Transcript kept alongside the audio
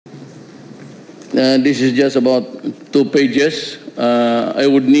This is just about 2 pages. I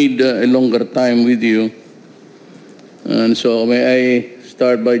would need a longer time with you. And so may I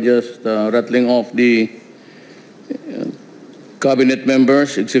start by just rattling off the Cabinet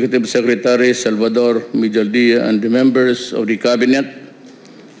members, Executive Secretary Salvador Mijaldia, and the members of the Cabinet,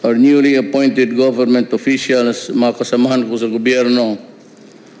 our newly appointed government officials, mga kasamahan ko sa gobyerno,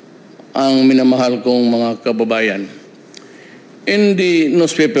 ang minamahal kong mga kababayan. In the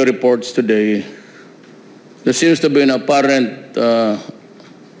newspaper reports today, there seems to be an apparent,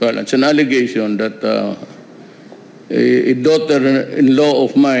 well, it's an allegation that a daughter-in-law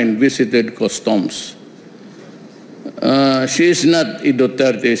of mine visited customs. She is not a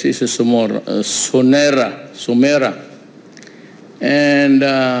Duterte, she is a Sumera. And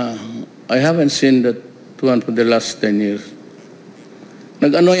I haven't seen that one for the last 10 years.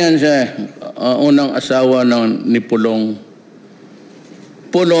 Nag-ano yan siya, unang asawa ni Pulong.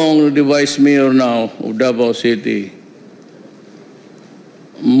 Pulong, the vice mayor now of Davao City,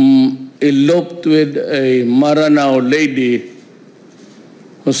 eloped with a Maranao lady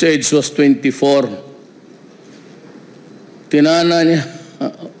whose age was 24. Tinanan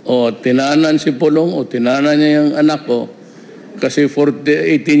si Pulong o tinanan niya yung anak ko kasi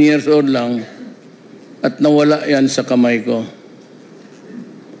 18 years old lang at nawala yan sa kamay ko.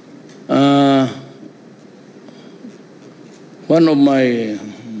 One of my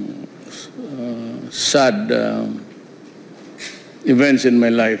sad events in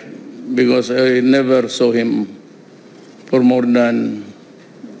my life because I never saw him for more than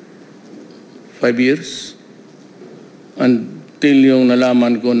 5 years. Until yung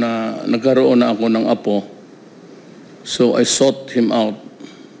nalaman ko na nagkaroon na ako ng apo, so I sought him out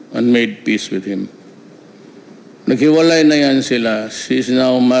and made peace with him. Naghiwalay na yan sila. She is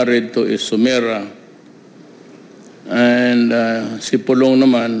now married to a Sumera. And si Pulong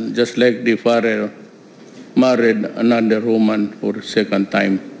naman, just like the father, married another woman for second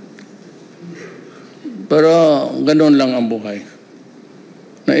time. Pero ganun lang ang buhay.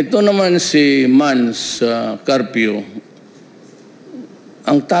 Na ito naman si Mans Carpio,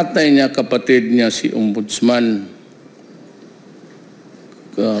 ang tatay niya, kapatid niya, si Ombudsman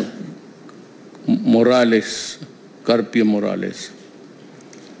Morales, Carpio Morales.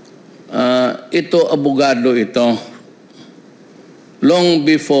 Ito, abogado ito. Long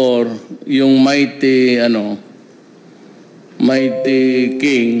before yung mighty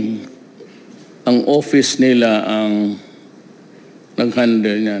king, ang office nila ang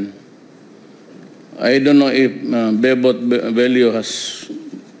nag-handle niyan. I don't know if Bebot Belio has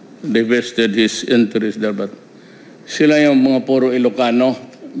divested his interest there, but sila yung mga puro Ilocano,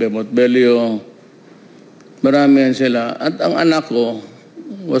 Bebot Belio, marami yan sila. At ang anak ko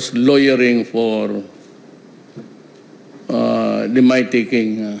was lawyering for the mighty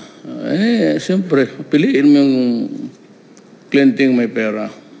king. Siyempre, piliin mo yung clinting may pera.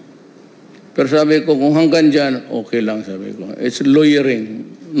 Pero sabi ko, kung hanggang dyan, okay lang, sabi ko. It's lawyering.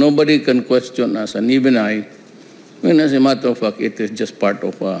 Nobody can question us, and even I, as a matter of fact, it is just part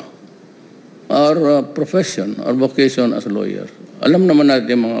of our profession, our vocation as a lawyer. Alam naman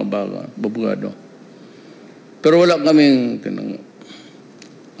natin mga abogado. Pero wala kaming tinanggap.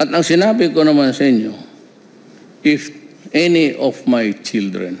 At ang sinabi ko naman sa inyo, if any of my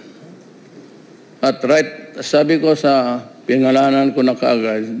children, at right, sabi ko sa pingalanan ko na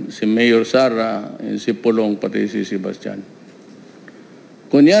kaagad, si Mayor Sara, si Pulong, pati si Sebastian.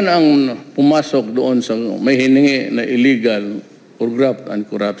 Kung yan ang pumasok doon sa may hiningi na illegal or graft and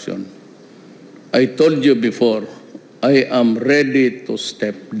corruption, I told you before, I am ready to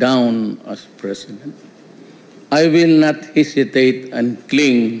step down as president. I will not hesitate and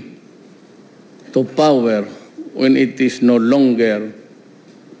cling to power when it is no longer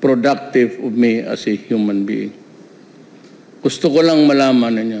productive of me as a human being. Gusto ko lang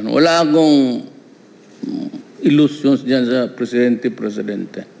malaman ninyo. Wala akong illusions dyan sa presidente.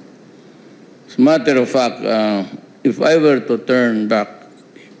 As a matter of fact, if I were to turn back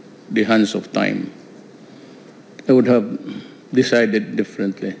the hands of time, I would have decided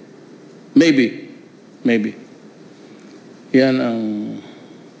differently. Maybe. Yan ang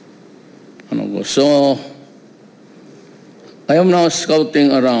ko. So, I am now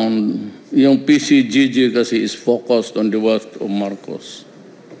scouting around. Yung PCGG kasi is focused on the wealth of Marcos.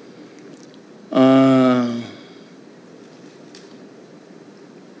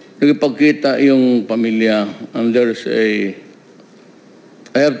 Nagpagkita yung pamilya, and there's I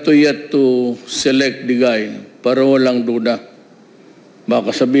have to yet to select the guy para walang duda.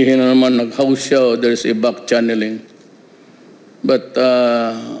 Baka sabihin na naman nag-house siya o there's a back channeling. But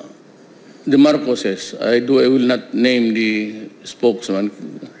the Marcoses, I will not name the spokesman.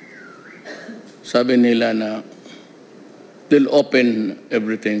 sabi nila na they'll open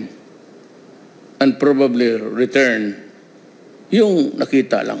everything and probably return yung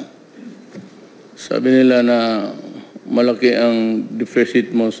nakita lang. Sabi nila na malaki ang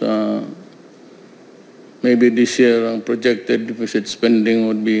deficit mo sa maybe this year, ang projected deficit spending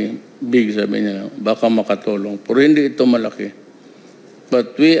would be big, sabi nila. Baka makatulong. Pero hindi ito malaki.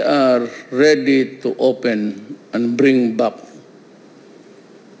 But we are ready to open and bring back,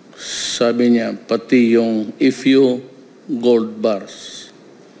 sabi niya, pati yung FU gold bars.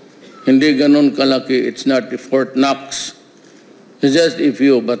 Hindi ganun kalaki. It's not the Fort Knox. It's just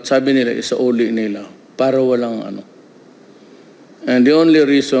FU. But sabi nila, isauli nila para walang ano. And the only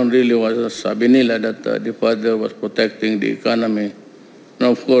reason really was, sabi nila, that the father was protecting the economy. And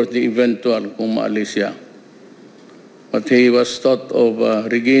of course, the eventual kung maalis siya. But he was thought of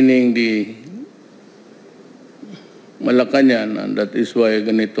regaining the Malacanang, and that is why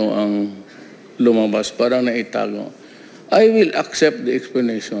ganito ang lumabas, parang naitago. I will accept the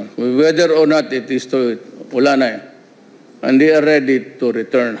explanation. Whether or not it is true, wala na eh. And they are ready to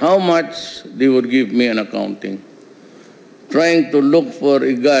return. How much they would give me an accounting. Trying to look for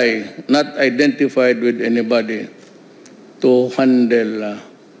a guy not identified with anybody to handle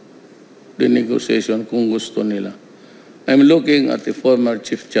the negotiation kung gusto nila. I'm looking at the former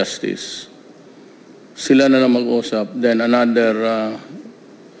Chief Justice. Sila na mag-usap. Then another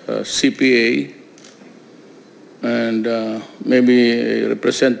CPA and maybe a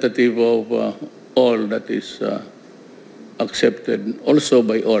representative of all that is accepted also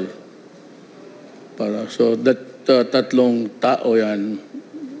by all. So that tatlong tao yan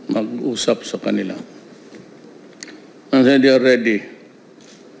mag-usap sa kanila. And then they are ready.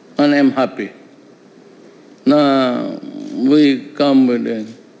 And I'm happy na we come with a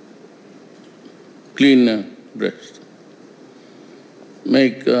clean breast.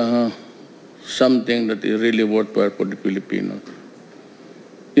 Make something that is really worthwhile for the Filipinos.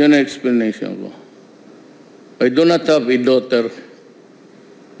 Yun ang explanation ko. I do not have a daughter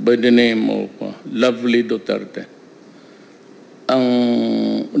by the name of Lovely Duterte. Ang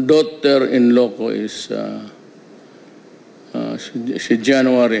daughter-in-law ko is si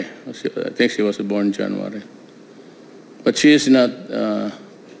January. I think she was born January. But she is not a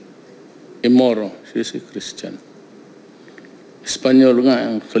Moro. She is a Christian. Espanyol nga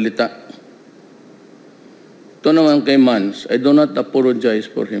ang salita. Ito naman kay Mans, I do not apologize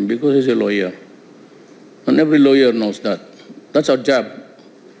for him because he's a lawyer. And every lawyer knows that. That's our job.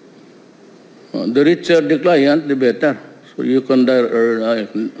 The richer the client, the better. So you can die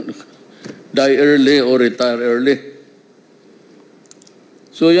early or retire early.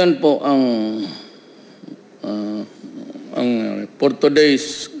 So yan po ang for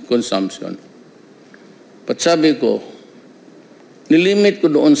today's consumption. But sabi ko, nilimit ko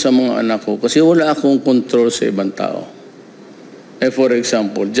doon sa mga anak ko kasi wala akong control sa ibang tao. For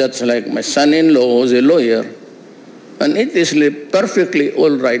example, just like my son-in-law was a lawyer, and it is perfectly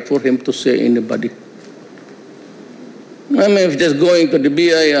all right for him to say anybody. I mean, if just going to the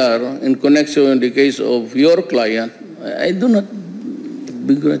BIR in connection with the case of your client, I do not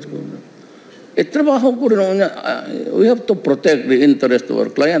begrudge for that. Trabaho ko rin niya. We have to protect the interest of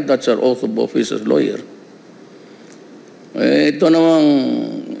our client. That's our oath of office as lawyer. Ito namang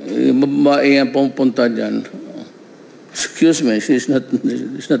babae yan pumunta dyan. Excuse me, she's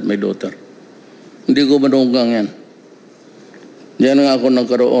not my daughter. Hindi ko manugang yan. Diyan nga ako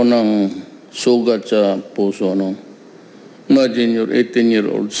nagkaroon ng sugat sa puso. No? Imagine your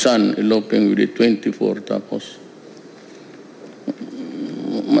 18-year-old son eloping with a 24 tapos.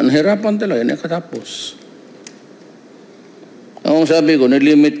 Manhirapan talaga, nakatapos. Ang sabi ko,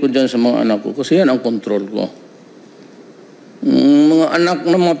 nilimit ko dyan sa mga anak ko kasi yan ang control ko. Mga anak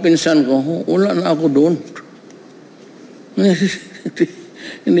ng mga pinsan ko, wala na ako doon.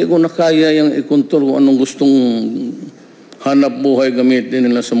 Hindi ko nakaya yung i-control kung anong gustong hanap buhay gamitin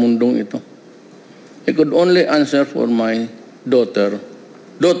nila sa mundong ito. I could only answer for my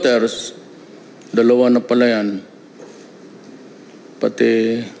daughters, dalawa na pala yan,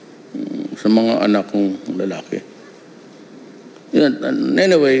 pati sa mga anak kong lalaki.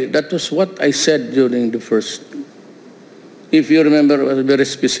 Anyway, that was what I said during the first. If you remember, I was very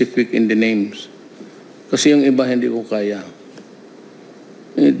specific in the names. Kasi yung iba hindi ko kaya.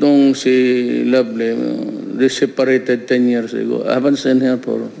 Itong si Lovely, they separated 10 years ago. I haven't seen her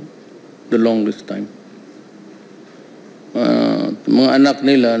for the longest time. Mga anak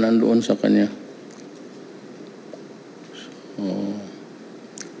nila nandoon sa kanya. So,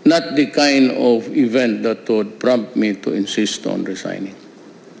 not the kind of event that would prompt me to insist on resigning.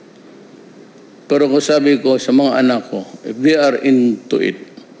 Pero kung sabi ko sa mga anak ko, if they are into it,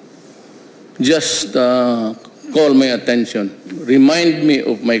 just call my attention, remind me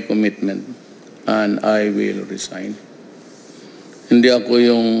of my commitment, and I will resign. Hindi ako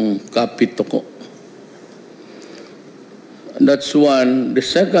yung kapito ko. That's one. The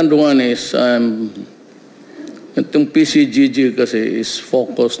second one is, itong PCGG kasi is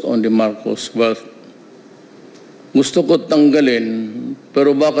focused on the Marcos wealth. Gusto ko tanggalin,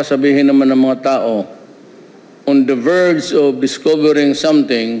 pero baka sabihin naman ng mga tao, on the verge of discovering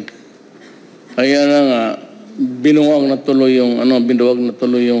something, ayan na nga, binuwag na tuloy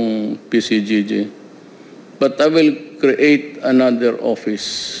yung PCGG. But I will create another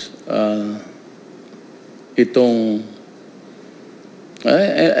office. I'll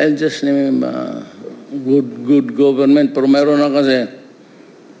just name good government. Pero meron na kasi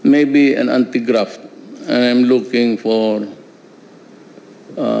maybe an anti-graft. And I'm looking for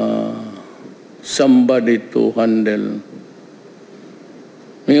somebody to handle.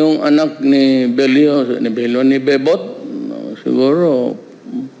 Yung anak ni Bebot, siguro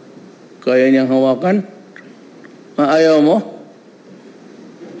kaya niyang hawakan. Ayaw mo?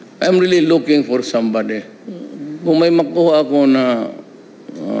 I'm really looking for somebody. Kung may makuha ako na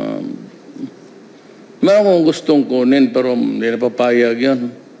meron akong gustong kunin pero hindi na papayag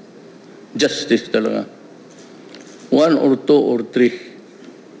yun. Justice talaga. 1 or 2 or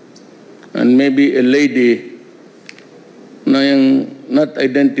 3. And maybe a lady na yung not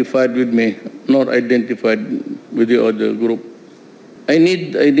identified with me nor identified with the other group. I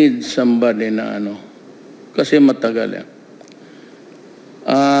need somebody na kasi matagal yan.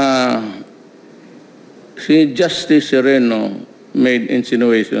 Si Justice Sereno made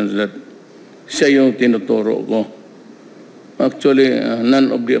insinuations that siya yung tinuturo ko. Actually,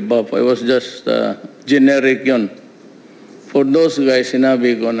 none of the above. I was just generic yun. For those guys,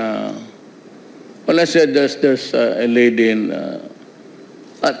 sinabi ko na, well, I said there's a lady in,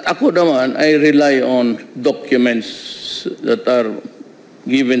 at ako naman, I rely on documents that are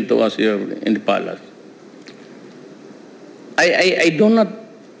given to us here in the palace. I do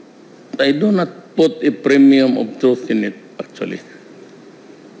not put a premium of truth in it, actually.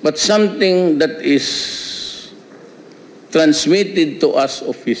 But something that is transmitted to us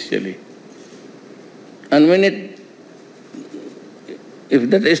officially. And if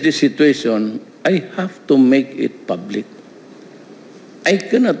that is the situation, I have to make it public. I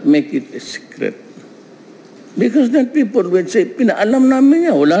cannot make it a secret. Because then people will say, pinaalam namin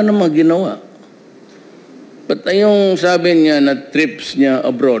niya, wala namang ginawa. But yung sabi niya na trips niya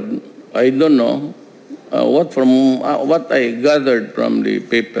abroad, I don't know. What I gathered from the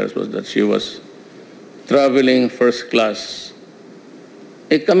papers was that she was traveling first class.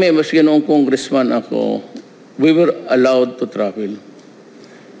 Kami, maski noong congressman ako, we were allowed to travel.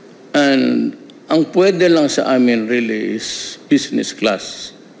 And ang pwede lang sa amin really is business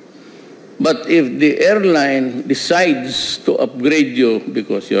class. But if the airline decides to upgrade you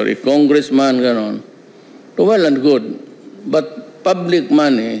because you're a congressman, ganon, well and good. But public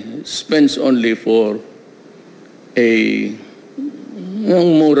money spends only for yung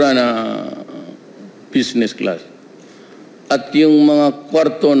mura na business class. At yung mga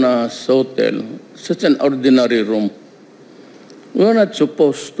kwarto na sa hotel, such an ordinary room, we're not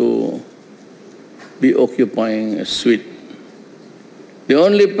supposed to be occupying a suite. The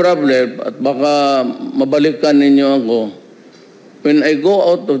only problem, at baka mabalikan ninyo ako, when I go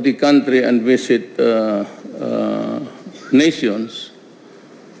out of the country and visit nations,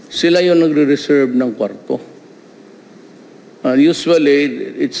 sila yung nagre-reserve ng kwarto.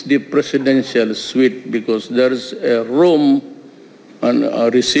 Usually, it's the presidential suite because there's a room, a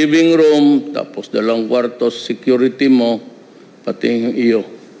receiving room, tapos dalawang kwartos, security mo, pati yung iyo.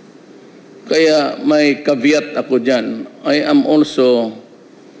 Kaya may caveat ako dyan. I am also,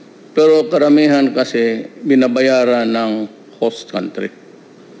 pero karamihan kasi binabayaran ng host country.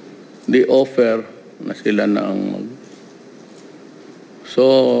 They offer na sila na ang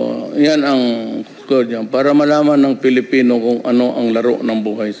So, yan ang score dyan. Para malaman ng Pilipino kung ano ang laro ng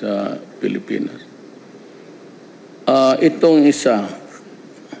buhay sa Pilipinas. Itong isa,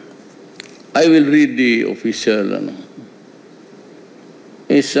 I will read the official.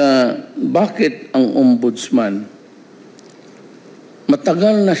 Bakit ang ombudsman,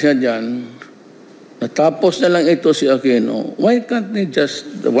 matagal na siya dyan, natapos na lang ito si Aquino, why can't they just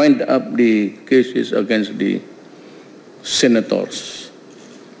wind up the cases against the senators?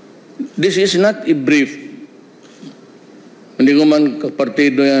 This is not a brief. Hindi ko man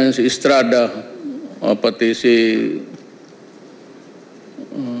kapartido yan si Estrada, pati si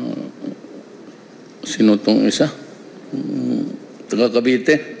sino tong isa? Taga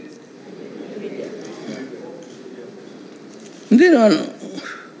Cavite. Hindi naman.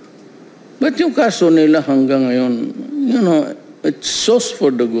 But yung kaso nila hanggang ngayon, you know, it's sauce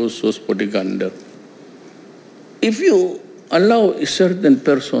for the goose, sauce for the gander. If you allow a certain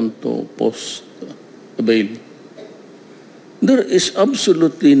person to post a bail, there is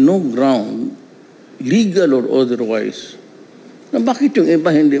absolutely no ground, legal or otherwise, na bakit yung iba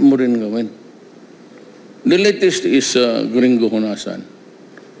hindi mo rin gawin. The latest is Gringo Hunasan.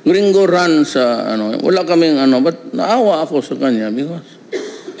 Gringo run sa, wala kaming but naawa ako sa kanya because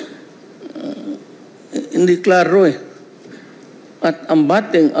hindi klaro eh. At ang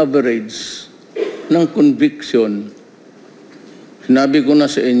batting average ng conviction, sinabi ko na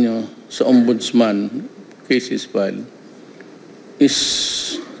sa inyo, sa ombudsman, cases filed, is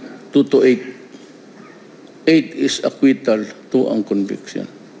 2 to 8. 8 is acquittal, 2 ang conviction.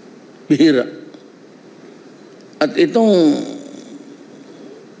 Bihira. At itong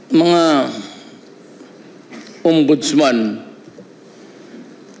mga ombudsman,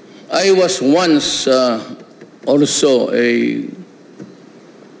 I was once also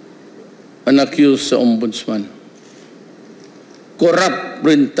an accused sa ombudsman. Corrupt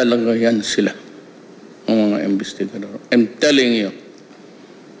rin talaga yan sila, ang mga investigador. I'm telling you.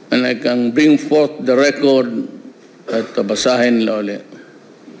 And I can bring forth the record at basahin nila ulit.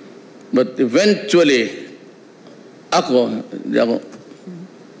 But eventually,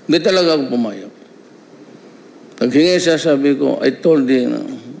 hindi talaga ako pumayag. Naghingi siya, sabi ko, I told him,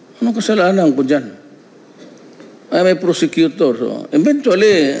 anong kasalanan ko dyan? I'm a prosecutor. So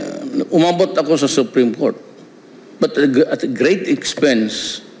eventually, umabot ako sa Supreme Court. But at a great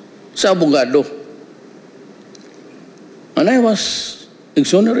expense sa abogado. And I was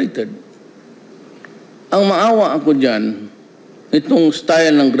exonerated. Ang maawa ako dyan, itong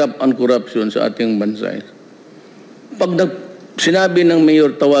style ng graft and corruption sa ating bansa. Pag sinabi ng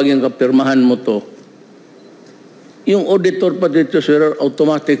mayor, tawagin ka, pirmahan mo to, yung auditor pa dito, sir,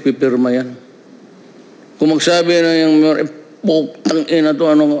 automatic pipirma yan. Kung magsabi na yung mayor, putang ina to,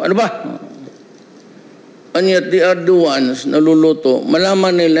 ano ba? And yet, they are the ones naluluto.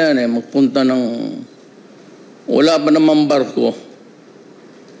 Malaman nila yan magpunta ng, wala pa naman barko.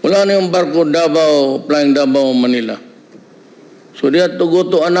 Wala na yung barko, Davao, flying Davao, Manila. So they had to go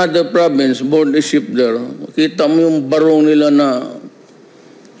to another province, board a ship there. Kita mo yung barong nila na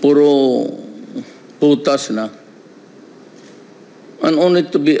puro putas na. And only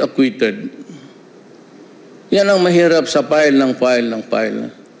to be acquitted. Yan ang mahirap sa file.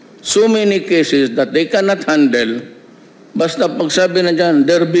 So many cases that they cannot handle. Basta pagsabi na dyan,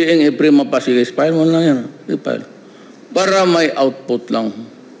 there being a prima facie case, file mo lang yan. File. Para may output lang.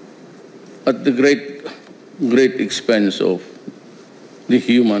 At the great expense of the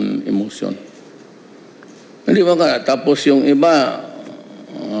human emotion. Hindi ba ka? Tapos yung iba,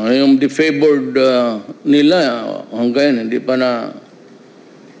 yung defavored nila, hanggang hindi pa na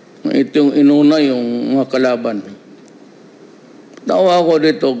ito yung inuna yung mga kalaban. Tawa ako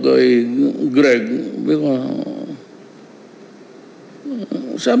dito kay Greg.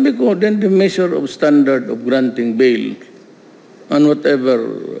 Sabi ko, then the measure of standard of granting bail and whatever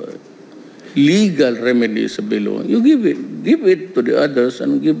legal remedies below, you give it to the others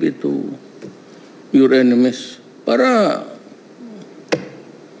and give it to your enemies. Para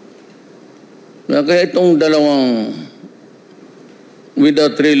kaya itong dalawang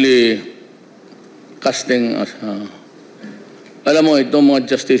without really casting alam mo, itong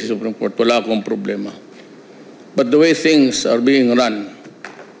mga justice Supreme Court, wala akong problema. But the way things are being run,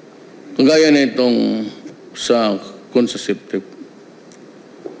 kagaya na itong sa contraceptive,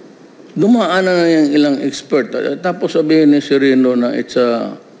 dumaan na yung ilang expert. Tapos sabihin ni Sereno na it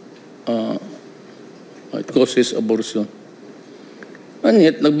causes abortion. And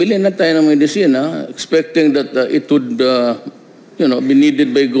yet, nagbili na tayo ng medisina, expecting that it would be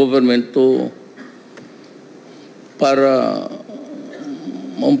needed by government para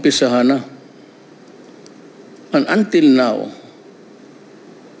maumpisahan na. And until now,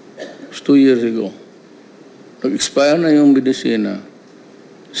 2 years ago, nag-expire na yung medisina,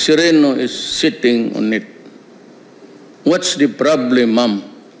 Sereno is sitting on it. What's the problem, ma'am?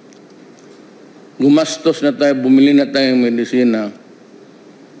 Gumastos na tayo, bumili na tayong medisina,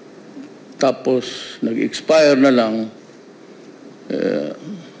 tapos nag-expire na lang,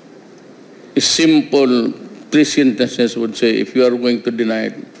 a simple 3 sentences would say, if you are going to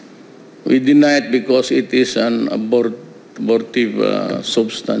deny it, we deny it because it is an abortive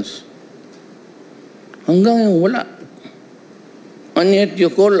substance. Hanggang yung wala. And yet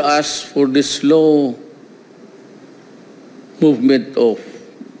you call us for this slow movement of.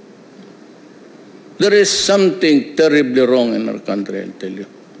 There is something terribly wrong in our country, I'll tell you.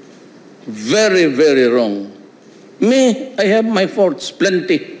 Very, very wrong. Me, I have my faults,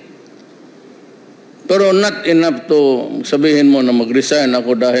 plenty. Pero not enough to sabihin mo na mag-resign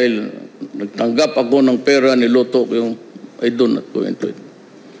ako dahil nagtanggap ako ng pera, niluto ko yung, I do not go into it.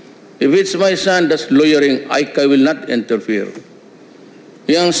 If it's my son that's lawyering, I will not interfere.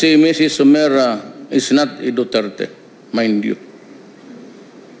 Yang si Mrs. Sumera is not a Duterte, mind you.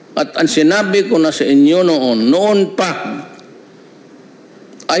 At ang sinabi ko na sa inyo noon pa,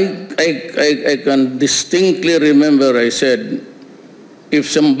 I can distinctly remember I said,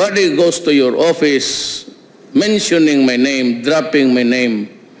 if somebody goes to your office mentioning my name, dropping my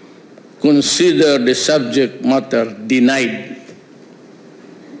name, consider the subject matter denied.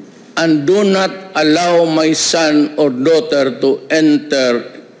 And do not allow my son or daughter to enter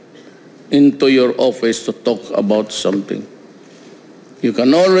into your office to talk about something. You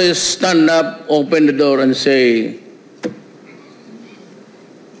can always stand up, open the door and say,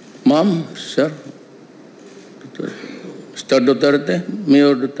 Ma'am, sir, Mr. Duterte,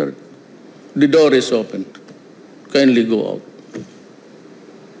 Mayor Duterte, the door is open. Kindly go out.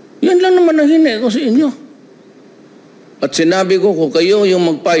 Yan lang naman ang hini ko sa inyo. At sinabi ko, kung kayo yung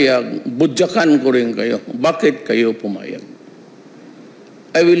magpayag, budyakan ko rin kayo. Bakit kayo pumayag?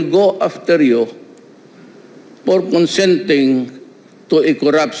 I will go after you for consenting to a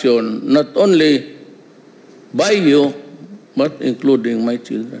corruption, not only by you, but including my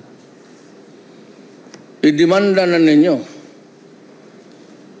children. Idemanda na ninyo.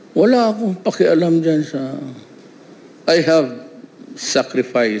 Wala akong pakialam dyan sa... I have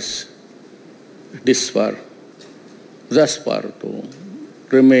sacrificed thus far to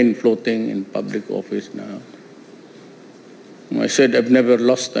remain floating in public office now. I said I've never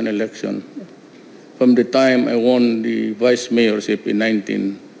lost an election from the time I won the vice mayorship in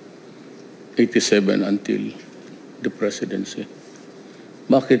 1987 until the presidency.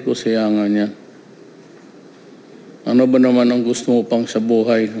 Bakit ko sayangan yan? Ano ba naman ang gusto mo pang sa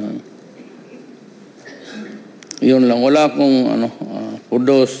buhay? Yun lang. Wala akong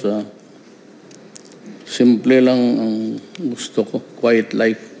kudos. Simple lang ang gusto ko. Quiet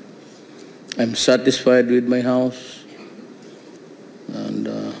life. I'm satisfied with my house. And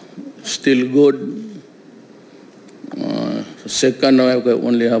still good. Second, I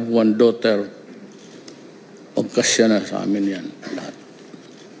only have one daughter. Pagkasya na sa amin yan. Lahat.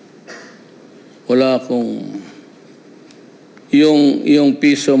 Wala akong... Yung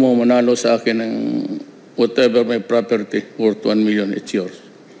piso mo manalo sa akin ng whatever my property worth 1 million, it's yours.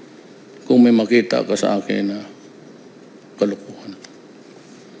 Kung may makita ka sa akin na kalukuhan.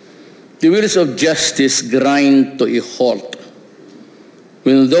 The wheels of justice grind to a halt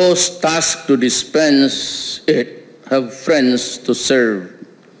when those tasked to dispense it have friends to serve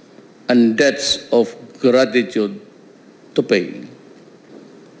and debts of gratitude to pay,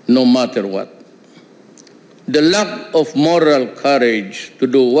 no matter what. The lack of moral courage to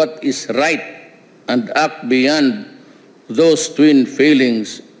do what is right and act beyond those twin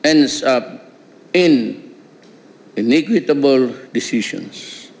failings ends up in inequitable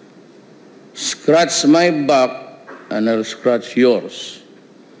decisions. Scratch my back and I'll scratch yours.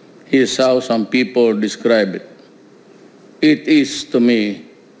 Here's how some people describe it. It is to me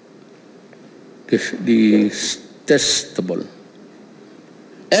detestable.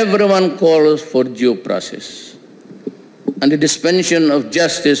 Everyone calls for due process and the dispensation of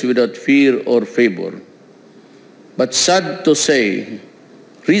justice without fear or favor. But sad to say,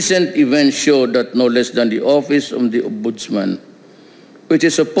 recent events show that no less than the office of the Ombudsman, which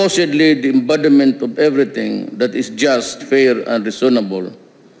is supposedly the embodiment of everything that is just, fair, and reasonable,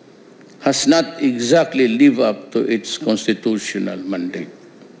 has not exactly lived up to its constitutional mandate.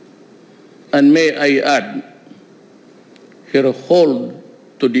 And may I add, her hold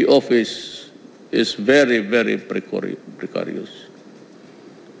to the office is very, very precarious.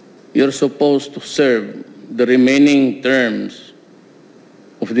 You're supposed to serve the remaining terms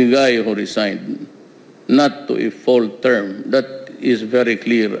of the guy who resigned, not to a full term. That is very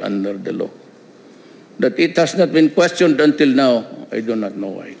clear under the law. That it has not been questioned until now, I do not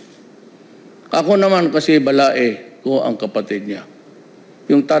know why. Ako naman kasi balae ko ang kapatid niya,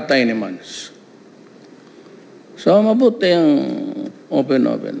 yung tatay ni Mans. So mabuti ang open.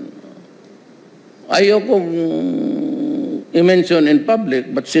 Ayoko i-mention in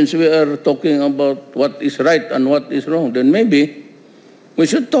public, but since we are talking about what is right and what is wrong, then maybe we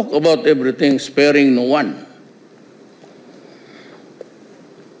should talk about everything, sparing no one.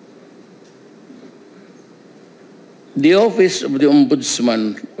 The Office of the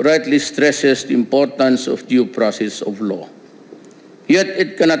Ombudsman rightly stresses the importance of due process of law. Yet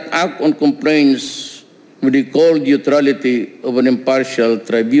it cannot act on complaints with the cold neutrality of an impartial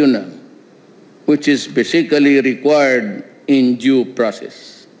tribunal, which is basically required in due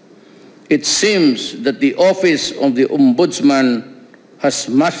process. It seems that the office of the Ombudsman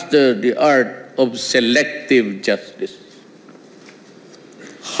has mastered the art of selective justice.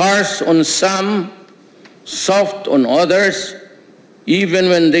 Harsh on some, soft on others, even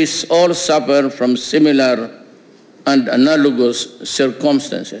when they all suffer from similar and analogous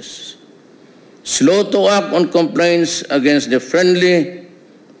circumstances. Slow to act on complaints against the friendly,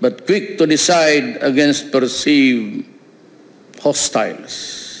 but quick to decide against perceived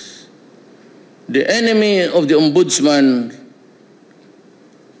hostiles. The enemy of the Ombudsman,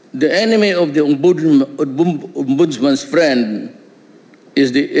 Ombudsman's friend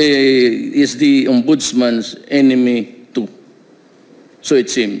is the Ombudsman's enemy too. So it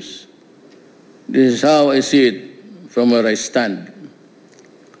seems. This is how I see it from where I stand.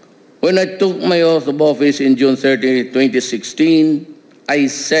 When I took my oath of office in June 30, 2016, I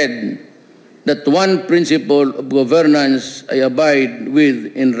said that one principle of governance I abide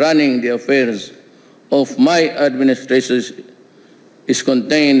with in running the affairs of my administration is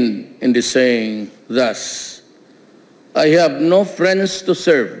contained in the saying thus: I have no friends to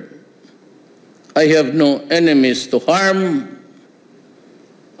serve. I have no enemies to harm.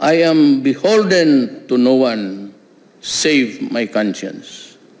 I am beholden to no one save my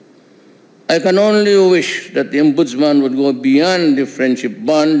conscience. I can only wish that the Ombudsman would go beyond the friendship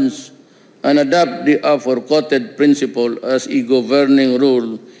bonds and adopt the aforequoted principle as a governing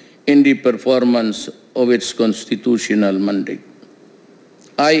rule in the performance of its constitutional mandate.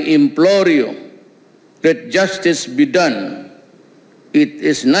 I implore you, let justice be done. It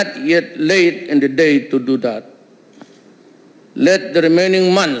is not yet late in the day to do that. Let the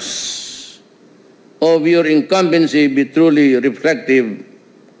remaining months of your incumbency be truly reflective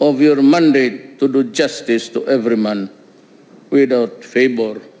of your mandate to do justice to every man without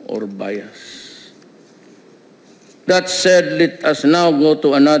favor or bias. That said, let us now go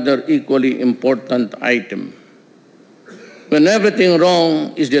to another equally important item. When everything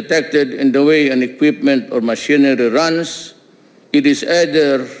wrong is detected in the way an equipment or machinery runs, it is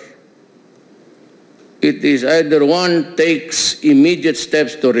either one takes immediate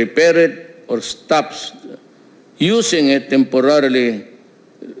steps to repair it or stops using it temporarily,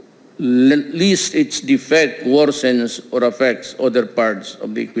 lest its defect worsens or affects other parts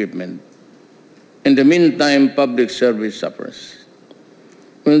of the equipment. In the meantime, public service suffers.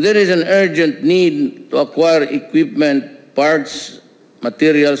 When there is an urgent need to acquire equipment, parts,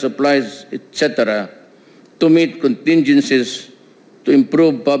 materials, supplies, etc., to meet contingencies to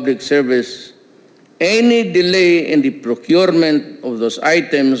improve public service, any delay in the procurement of those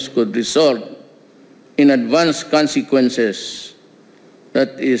items could result in adverse consequences. And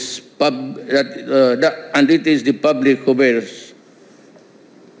it is the public who bears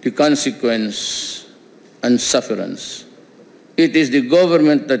the consequence and sufferance. It is the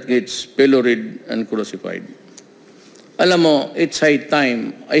government that gets pilloried and crucified. Alam mo, it's high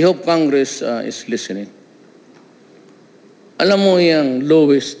time. I hope Congress is listening. Alam mo, yung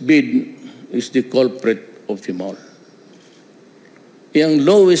lowest bid is the culprit of them all. Yung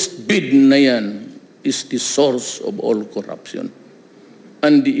lowest bid na yan is the source of all corruption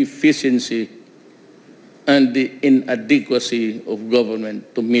and the efficiency and the inadequacy of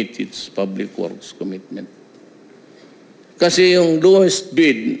government to meet its public works commitment. Kasi yung lowest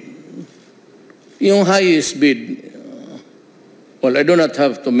bid, yung highest bid, well, I do not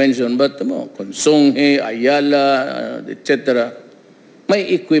have to mention, but Consonghe, Ayala, etc., may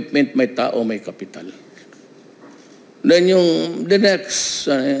equipment, may tao, may kapital. Then the next,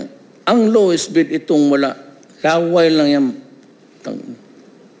 ang lowest bid itong wala, laway lang yan.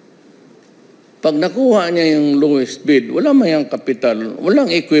 Pag nakuha niya yung lowest bid, wala mayang kapital,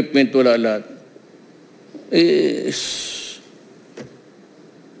 walang equipment, wala lahat.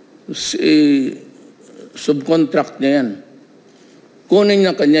 Subcontract niya yan. Kunin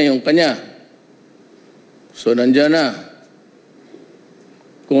niya kanya yung kanya. So, nandiyan na.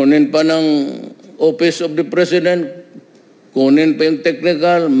 Kunin pa ng Office of the President, kunin pa yung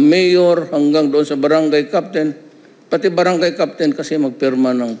technical, mayor, hanggang doon sa barangay captain. Pati barangay captain kasi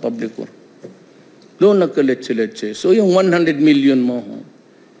magpirma ng public work. Doon nagkaletse-letse. So, yung 100 million mo,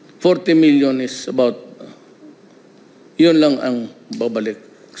 40 million is about, yun lang ang babalik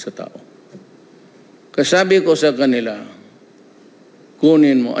sa tao. Kasabi ko sa kanila,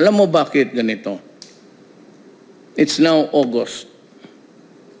 kunin mo. Alam mo bakit ganito? It's now August.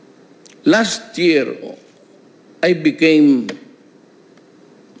 Last year, I became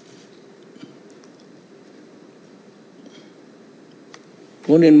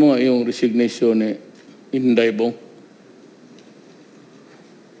kunin mo yung resignation ni Inday Bong.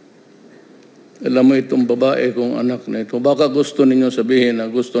 Alam mo itong babae kong anak na ito. Baka gusto ninyo sabihin na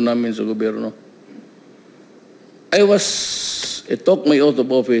gusto namin sa gobyerno. I took my oath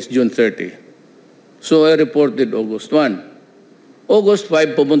of office June 30. So I reported August 1. August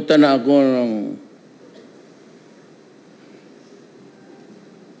 5, pumunta na ako ng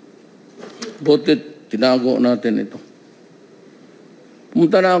butit, tinago natin ito.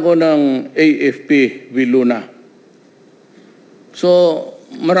 Pumunta na ako ng AFP Viluna. So,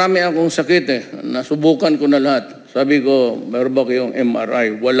 marami akong sakit eh. Nasubukan ko na lahat. Sabi ko, meron ba kayong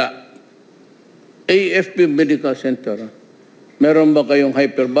MRI? Wala. AFP Medical Center. Meron ba kayong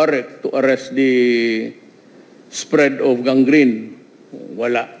hyperbaric to arrest the spread of gangrene?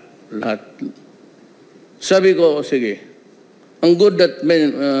 Wala. Lahat. Sabi ko, sige. Ang good that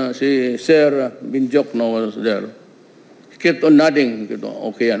si Sir Binjokno was there. He kept on nodding.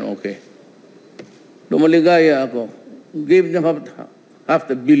 Okay yan, okay. Lumaligaya ako. Gave them half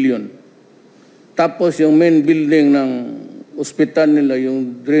a billion. Tapos yung main building ng ospital nila,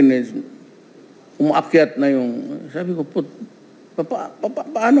 yung drainage, umaakyat na yung... Sabi ko,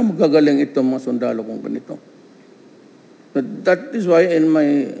 paano magagaling itong mga sundalo kung ganito? But that is why in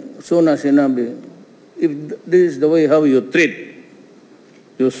my suna sinabi, if this is the way how you treat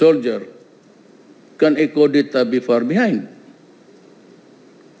your soldier, can a kudita be far behind?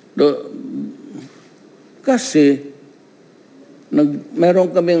 Kasi,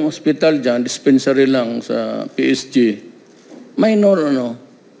 meron kaming hospital dyan, dispensary lang sa PSG, minor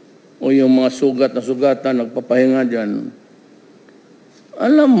o yung mga sugat na sugatan, nagpapahinga dyan.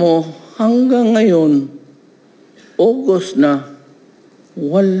 Alam mo, hanggang ngayon, August na,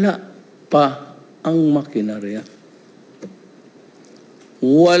 wala pa ang makinarya.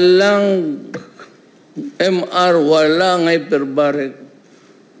 Walang MR, walang hyperbaric.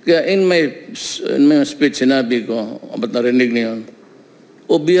 Kaya in my speech, sinabi ko, ba't narinig niyo?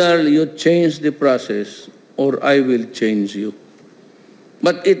 Obial, you change the process or I will change you.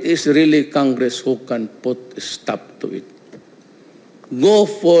 But it is really Congress who can put a stop to it. Go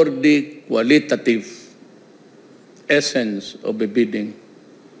for the qualitative essence of the bidding.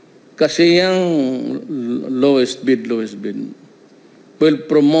 Kasi yung lowest bid will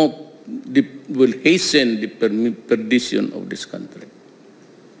will hasten the perdition of this country.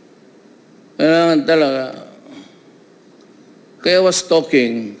 Talaga. Kaya I was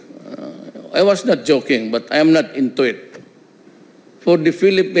talking, I was not joking, but I am not into it. For the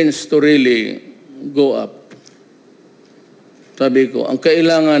Philippines to really go up, sabi ko, ang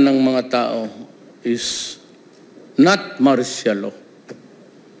kailangan ng mga tao is not martial law.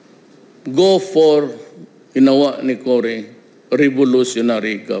 Go for, ginawa ni Cory,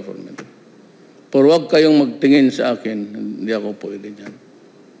 revolutionary government. Pero huwag kayong magtingin sa akin, hindi ako pwede dyan.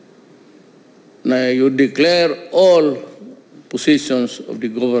 Na you declare all positions of the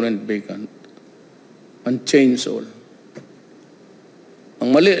government vacant and change all. Ang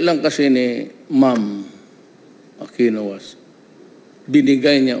mali lang kasi ni Ma'am Aquino was,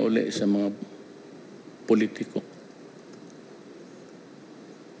 binigay niya uli sa mga politiko.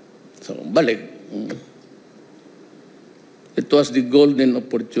 So, balik. It was the golden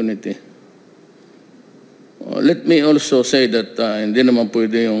opportunity. Let me also say that hindi naman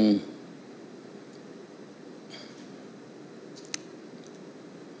pwede yung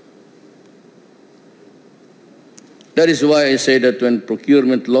that is why I say that when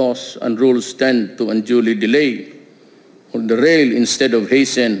procurement laws and rules tend to unduly delay or derail instead of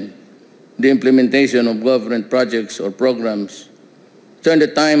hasten the implementation of government projects or programs, then the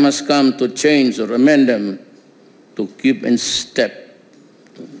time has come to change or amend them to keep in step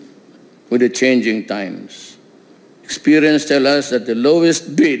with the changing times. Experience tells us that the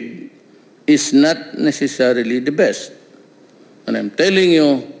lowest bid is not necessarily the best. And I'm telling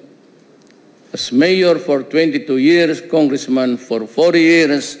you, as mayor for 22 years, congressman for 40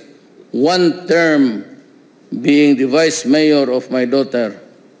 years, one term being the vice mayor of my daughter,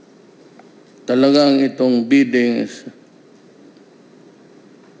 talagang itong bidding is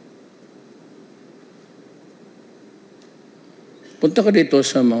punta ka dito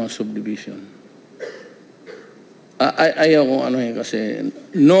sa mga subdivision. Ayaw kong ano kasi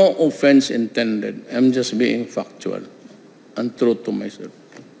no offense intended. I'm just being factual and true to myself.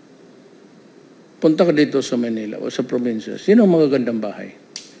 Punta ka dito sa Manila o sa probinsya. Sino ang magagandang bahay?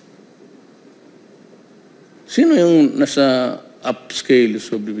 Sino yung nasa upscale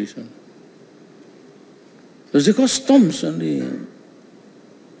subdivision? There's the customs and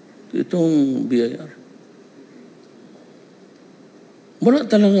itong BIR. Wala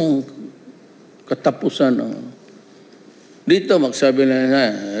talagang katapusan. Dito magsabi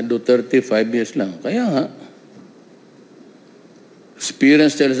na Duterte 5 years lang. Kaya nga,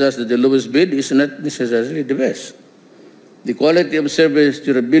 Experience tells us that the lowest bid is not necessarily the best. The quality of service,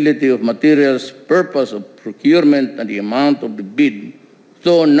 durability of materials, purpose of procurement, and the amount of the bid,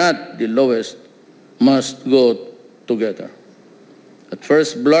 though not the lowest, must go together. At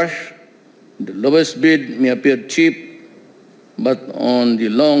first blush, the lowest bid may appear cheap, but on the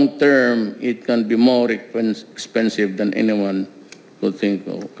long term, it can be more expensive than anyone could think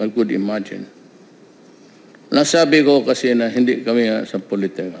of, could imagine. Nasabi ko kasi na hindi kami sa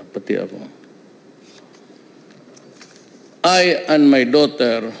politika, pati ako. I and my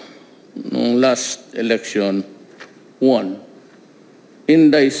daughter, nung last election, won.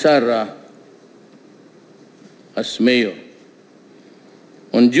 Inday Sara as mayor.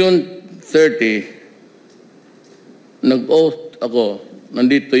 On June 30, nag-oath ako,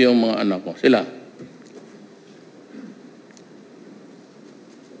 nandito yung mga anak ko, sila.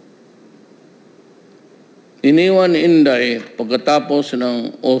 Iniwan ni Inday, pagkatapos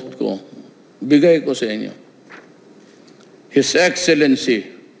ng oath ko, bigay ko sa inyo. His Excellency,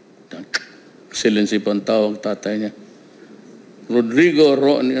 Excellency pa ang tawag tatay niya, Rodrigo,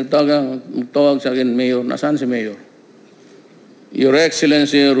 tawag sa akin, Mayor, nasaan si Mayor? Your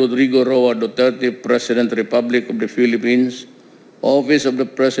Excellency Rodrigo Roa Duterte, President, Republic of the Philippines, Office of the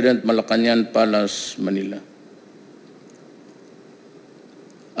President, Malacañang Palace, Manila.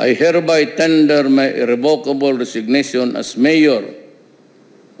 I hereby tender my irrevocable resignation as Mayor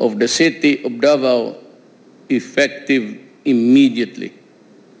of the City of Davao, effective immediately.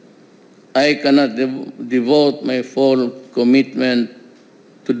 I cannot devote my full commitment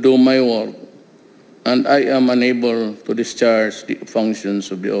to do my work, and I am unable to discharge the functions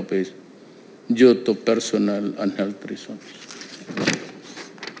of the office due to personal and health reasons.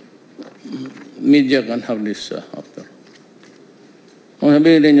 Media can have this after. Kung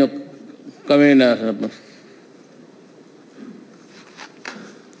sabihin ninyo, kami na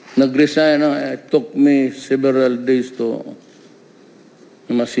nag-resign, it took me several days to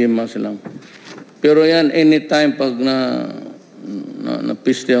masimas lang. Pero yan, anytime pag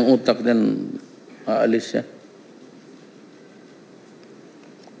napiste ang utak, then aalis siya.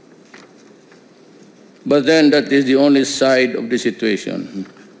 But then that is the only side of the situation.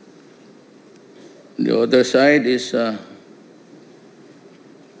 The other side is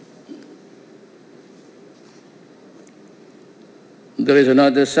there is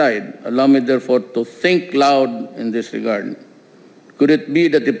another side. Allow me therefore to think loud in this regard. Could it be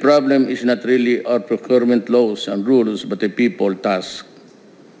that the problem is not really our procurement laws and rules, but the people tasked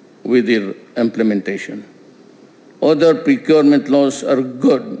with their implementation? Other procurement laws are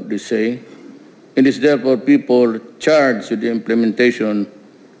good, they say. It is therefore people charged with the implementation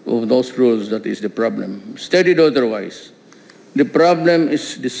of those rules that is the problem. Stated otherwise, the problem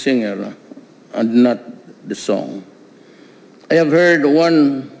is the singer and not the song. I have heard of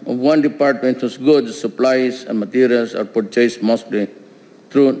one department whose goods, supplies, and materials are purchased mostly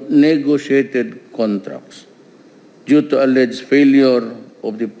through negotiated contracts due to alleged failure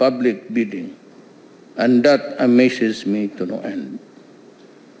of the public bidding, and that amazes me to no end.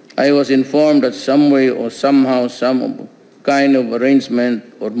 I was informed that some way or somehow, some kind of arrangement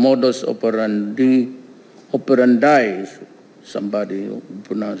or modus operandi, somebody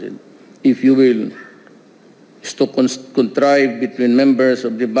pronounce it, if you will, is to contrive between members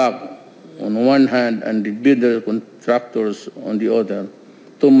of the back on one hand and the bidder contractors on the other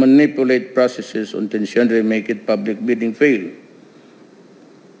to manipulate processes intentionally make it public bidding fail.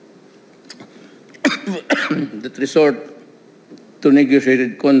 That resort to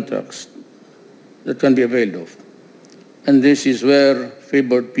negotiated contracts that can be availed of. And this is where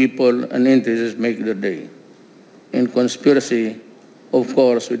favored people and interests make their day. In conspiracy, of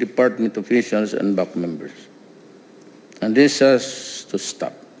course, with department officials and back members. And this has to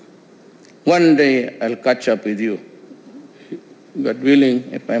stop. One day, I'll catch up with you, God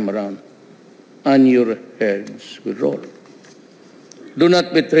willing, if I'm around, and your heads will roll. Do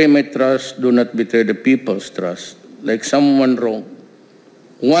not betray my trust. Do not betray the people's trust. Like someone wrong,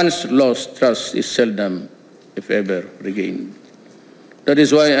 once lost trust is seldom, if ever, regained. That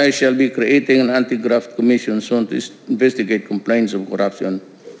is why I shall be creating an anti-graft commission soon to investigate complaints of corruption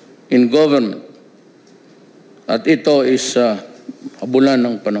in government. At ito is habulan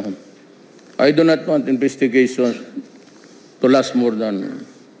ng panahon. I do not want investigations to last more than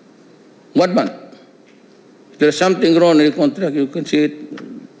 1 month. If there's something wrong in the contract, you can see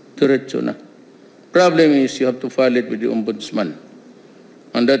it diretso na. Problem is you have to file it with the ombudsman.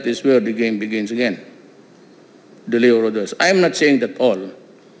 And that is where the game begins again. Delay or others. I'm not saying that all.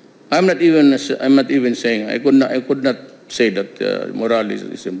 I'm not even saying, I could not say that Morales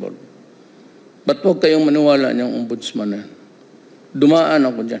is involved. But huwag kayong maniwala niyang ombudsman na. Dumaan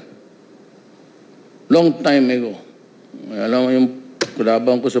ako dyan. Long time ago. Alam mo yung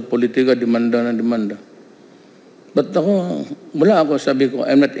kalaban ko sa politika, demanda na demanda. But ako, wala ako, sabi ko,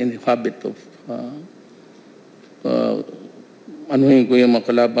 I'm not in the habit of anuhin ko yung mga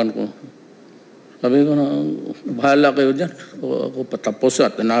kalaban ko. Sabi ko na, bahala kayo dyan. Ako patapos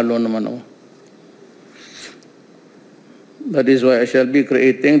at nanalo naman ako. That is why I shall be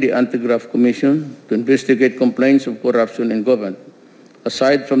creating the Anti-Graft Commission to investigate complaints of corruption in government.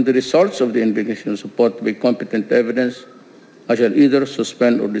 Aside from the results of the investigation supported by competent evidence, I shall either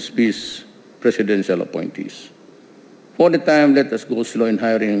suspend or dismiss presidential appointees. For the time, let us go slow in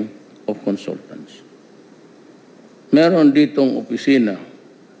hiring of consultants. Meron ditong opisina,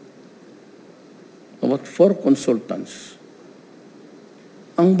 about 4 consultants.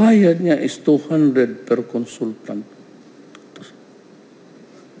 Ang bayad niya is 200 per consultant.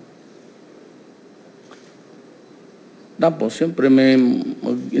 Tapos, siyempre may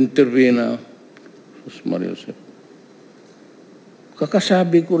mag-intervene na Jose.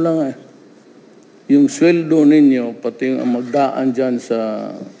 Kakasabi ko lang yung sweldo ninyo, pati yung magdaan dyan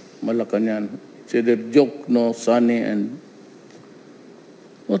sa Malacanang, it's either joke, no, sunny, and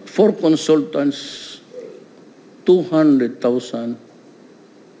what 4 consultants, 200,000.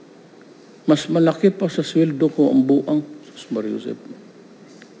 Mas malaki pa sa sweldo ko ang buang, Jose.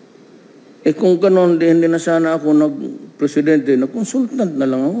 Kung ganon, hindi na sana ako nag-presidente, nag-consultant na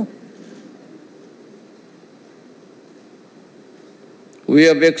lang ako. We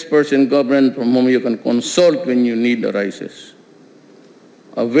have experts in government from whom you can consult when you need arises.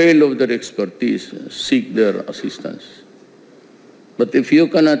 Avail of their expertise, seek their assistance. But if you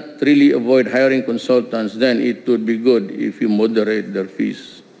cannot really avoid hiring consultants, then it would be good if you moderate their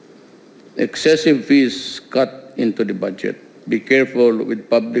fees. Excessive fees cut into the budget. Be careful with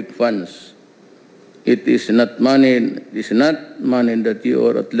public funds. It is not money that you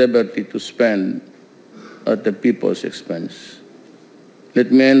are at liberty to spend at the people's expense. Let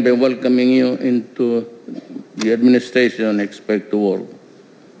me end by welcoming you into the administration. I expect to work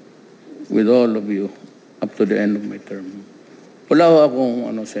with all of you up to the end of my term. Wala akong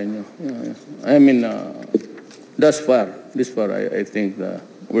ano sa inyo. I mean, this far, I think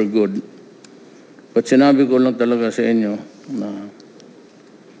we're good. But sinabi ko lang talaga sa inyo na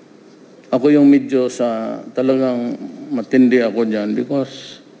ako yung medyo sa talagang matindi ako dyan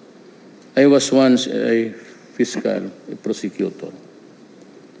because I was once a fiscal, a prosecutor.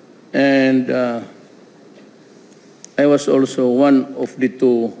 And I was also one of the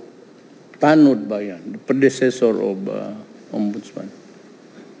 2 tanod ba yan, the predecessor of ombudsman.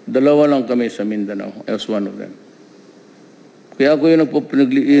 2 lang kami sa Mindanao. I was one of them. Kaya ako yung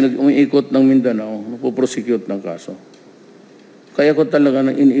umiikot ng Mindanao, nagpo-prosecute ng kaso. Kaya ko talaga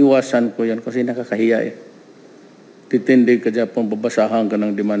iniiwasan ko yan kasi nakakahiya Titindi ka dyan, babasahan ka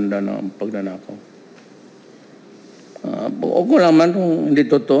ng demanda ng pagnanakaw. Ako naman kung hindi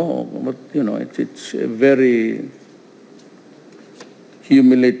totoo, but you know, it's a very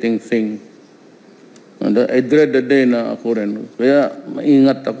humiliating thing. And I dread the day na ako rin. Kaya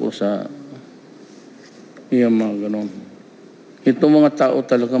maingat ako sa yung mga ganon. Itong mga tao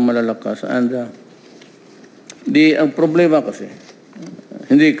talaga malalakas. And ang problema kasi,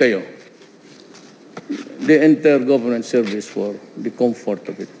 hindi kayo. They enter government service for the comfort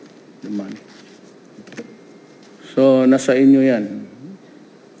of it, the money. So, nasa inyo yan.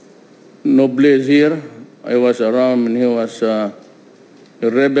 Noble is here. I was around when he was a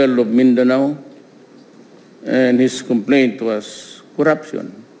rebel of Mindanao. And his complaint was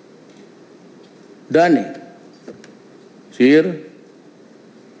corruption. Danny is here.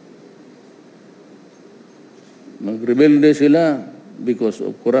 Nagrebelde sila because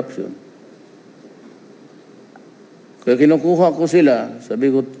of corruption. Kaya kinukuha ko sila, sabi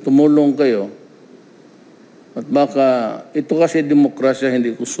ko, tumulong kayo. At baka, ito kasi demokrasya,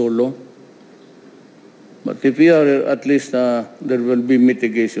 hindi ko solo. But if you are, at least there will be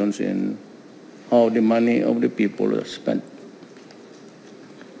mitigations in how the money of the people is spent.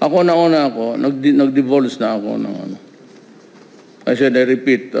 Ako nag-divulge na ako ng ano. I said, I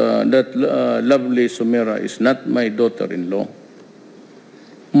repeat, that lovely Sumera is not my daughter-in-law.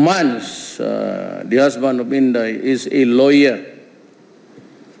 Mans, the husband of Inday, is a lawyer.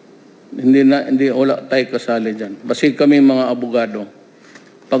 Hindi wala tayo kasali dyan. Basi kami mga abogado.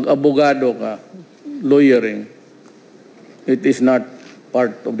 Pag abogado ka, lawyering, it is not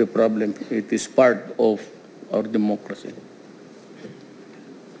part of the problem. It is part of our democracy.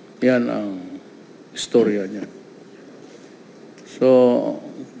 Yan ang istorya niya. So,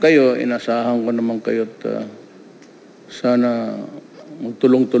 kayo, inasahan ko naman kayo at sana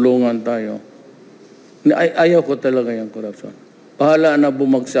magtulong-tulungan tayo. Ayaw ko talaga yung corruption. bahala na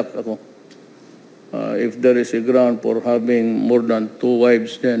bumagsak ako. If there is a ground for having more than 2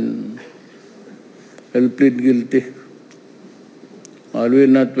 wives, then I'll plead guilty. I will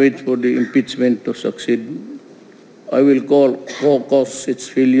not wait for the impeachment to succeed. I will cause its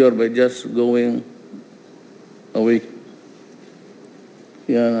failure by just going away.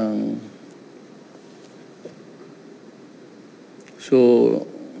 Yan ang... So,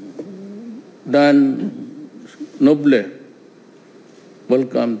 Dan Noble,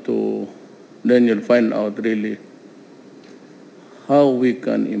 welcome to... Then you'll find out really how we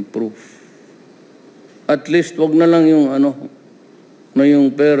can improve. At least wag na lang yung na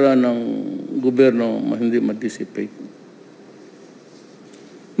yung pera ng gobyerno hindi ma-dissipate.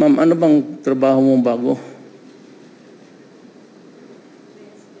 Ma'am, ano bang trabaho mo bago?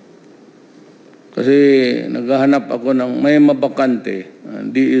 Kasi naghahanap ako ng may mabakante.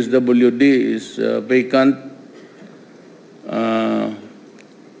 DSWD is vacant.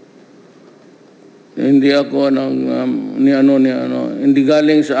 Hindi ako hindi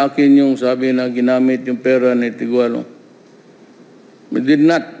galing sa akin yung sabi na ginamit yung pera ni Tigualo. We did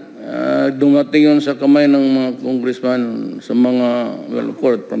not. Dumating yun sa kamay ng mga congressman sa mga, well, of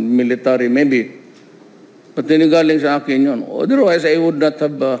course, from military maybe. But hindi galing sa akin yun. Otherwise, I would not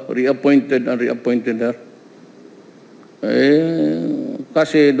have reappointed her.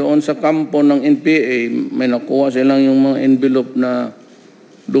 Kasi doon sa kampo ng NPA, may nakuha silang yung mga envelope na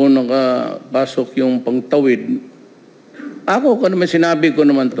doon nakapasok yung pangtawid. Ako naman sinabi ko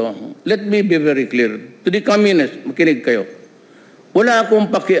naman to. Let me be very clear. To the communists, makinig kayo. Wala akong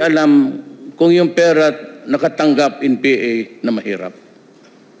pakialam kung yung pera nakatanggap NPA na mahirap.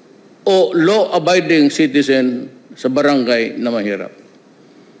 O law-abiding citizen sa barangay na mahirap.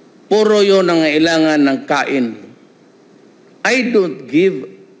 Puro yun ang kailangan ng kain. I don't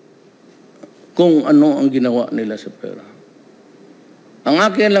give kung ano ang ginawa nila sa pera. Ang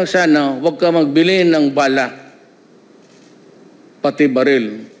akin lang sana, huwag ka magbili ng bala, pati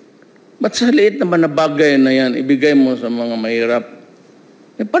baril. Ba't sa liit naman na bagay na yan, ibigay mo sa mga mahirap?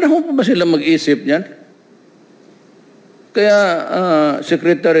 Panahon pa ba sila mag-isip niyan? Kaya,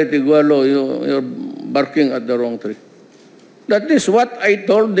 Secretary Tigualo, you're barking at the wrong tree. That is what I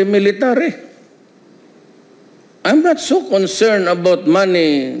told the military. I'm not so concerned about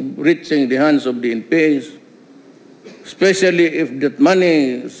money reaching the hands of the NPAs. Especially if that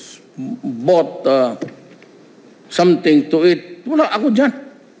money bought something to eat, wala ako dyan.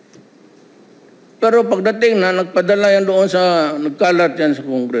 Pero pagdating na, nagpadala yan doon sa, nagkalat yan sa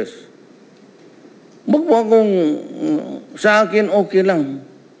Congress. Wag mo akong, sa akin okay lang.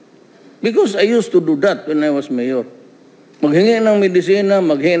 Because I used to do that when I was mayor. Maghingi ng medisina,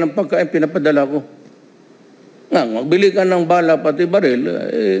 maghingi ng pagkain, pinapadala ko. Nga, magbili ka ng bala, pati baril,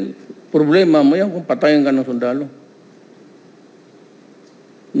 problema mo yan kung patayin ka ng sundalo.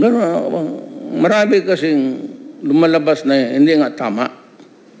 Marami kasing lumalabas na hindi nga tama.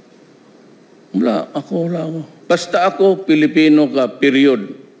 Wala ako. Basta ako, Pilipino ka, period.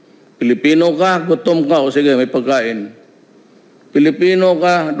 Pilipino ka, gutom ka, o sige, may pagkain. Pilipino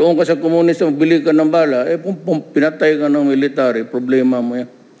ka, doon ka sa komunista, magbili ka ng bala, kung pinatay ka ng military, problema mo yan.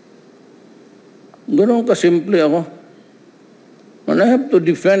 Ganoon kasimple ako. And I have to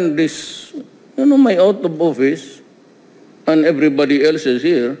defend this, my out of office, and everybody else is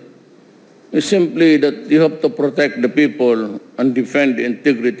here, is simply that you have to protect the people and defend the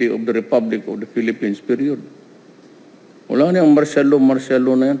integrity of the Republic of the Philippines, period. Wala niyang martial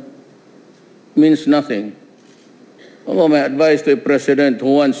law na yan. Means nothing. Ako, may advice to a president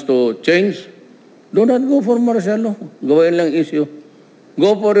who wants to change, do not go for martial law. Gawain lang issue.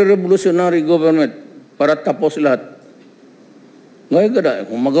 Go for a revolutionary government para tapos lahat. Ngayon ka na,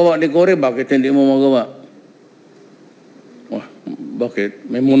 kung magawa ni Cory, bakit hindi mo magawa? Bakit?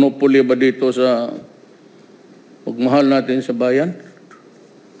 May monopoly ba dito sa pagmahal natin sa bayan?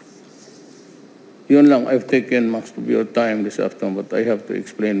 Yun lang, I've taken much of your time this afternoon, but I have to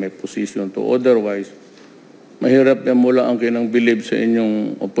explain my position to. Otherwise, mahirap na mula ang kinang believe sa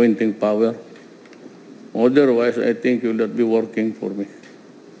inyong appointing power. Otherwise, I think you'll not be working for me.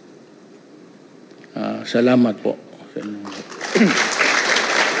 Salamat po.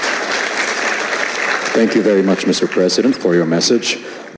 Thank you very much, Mr. President, for your message.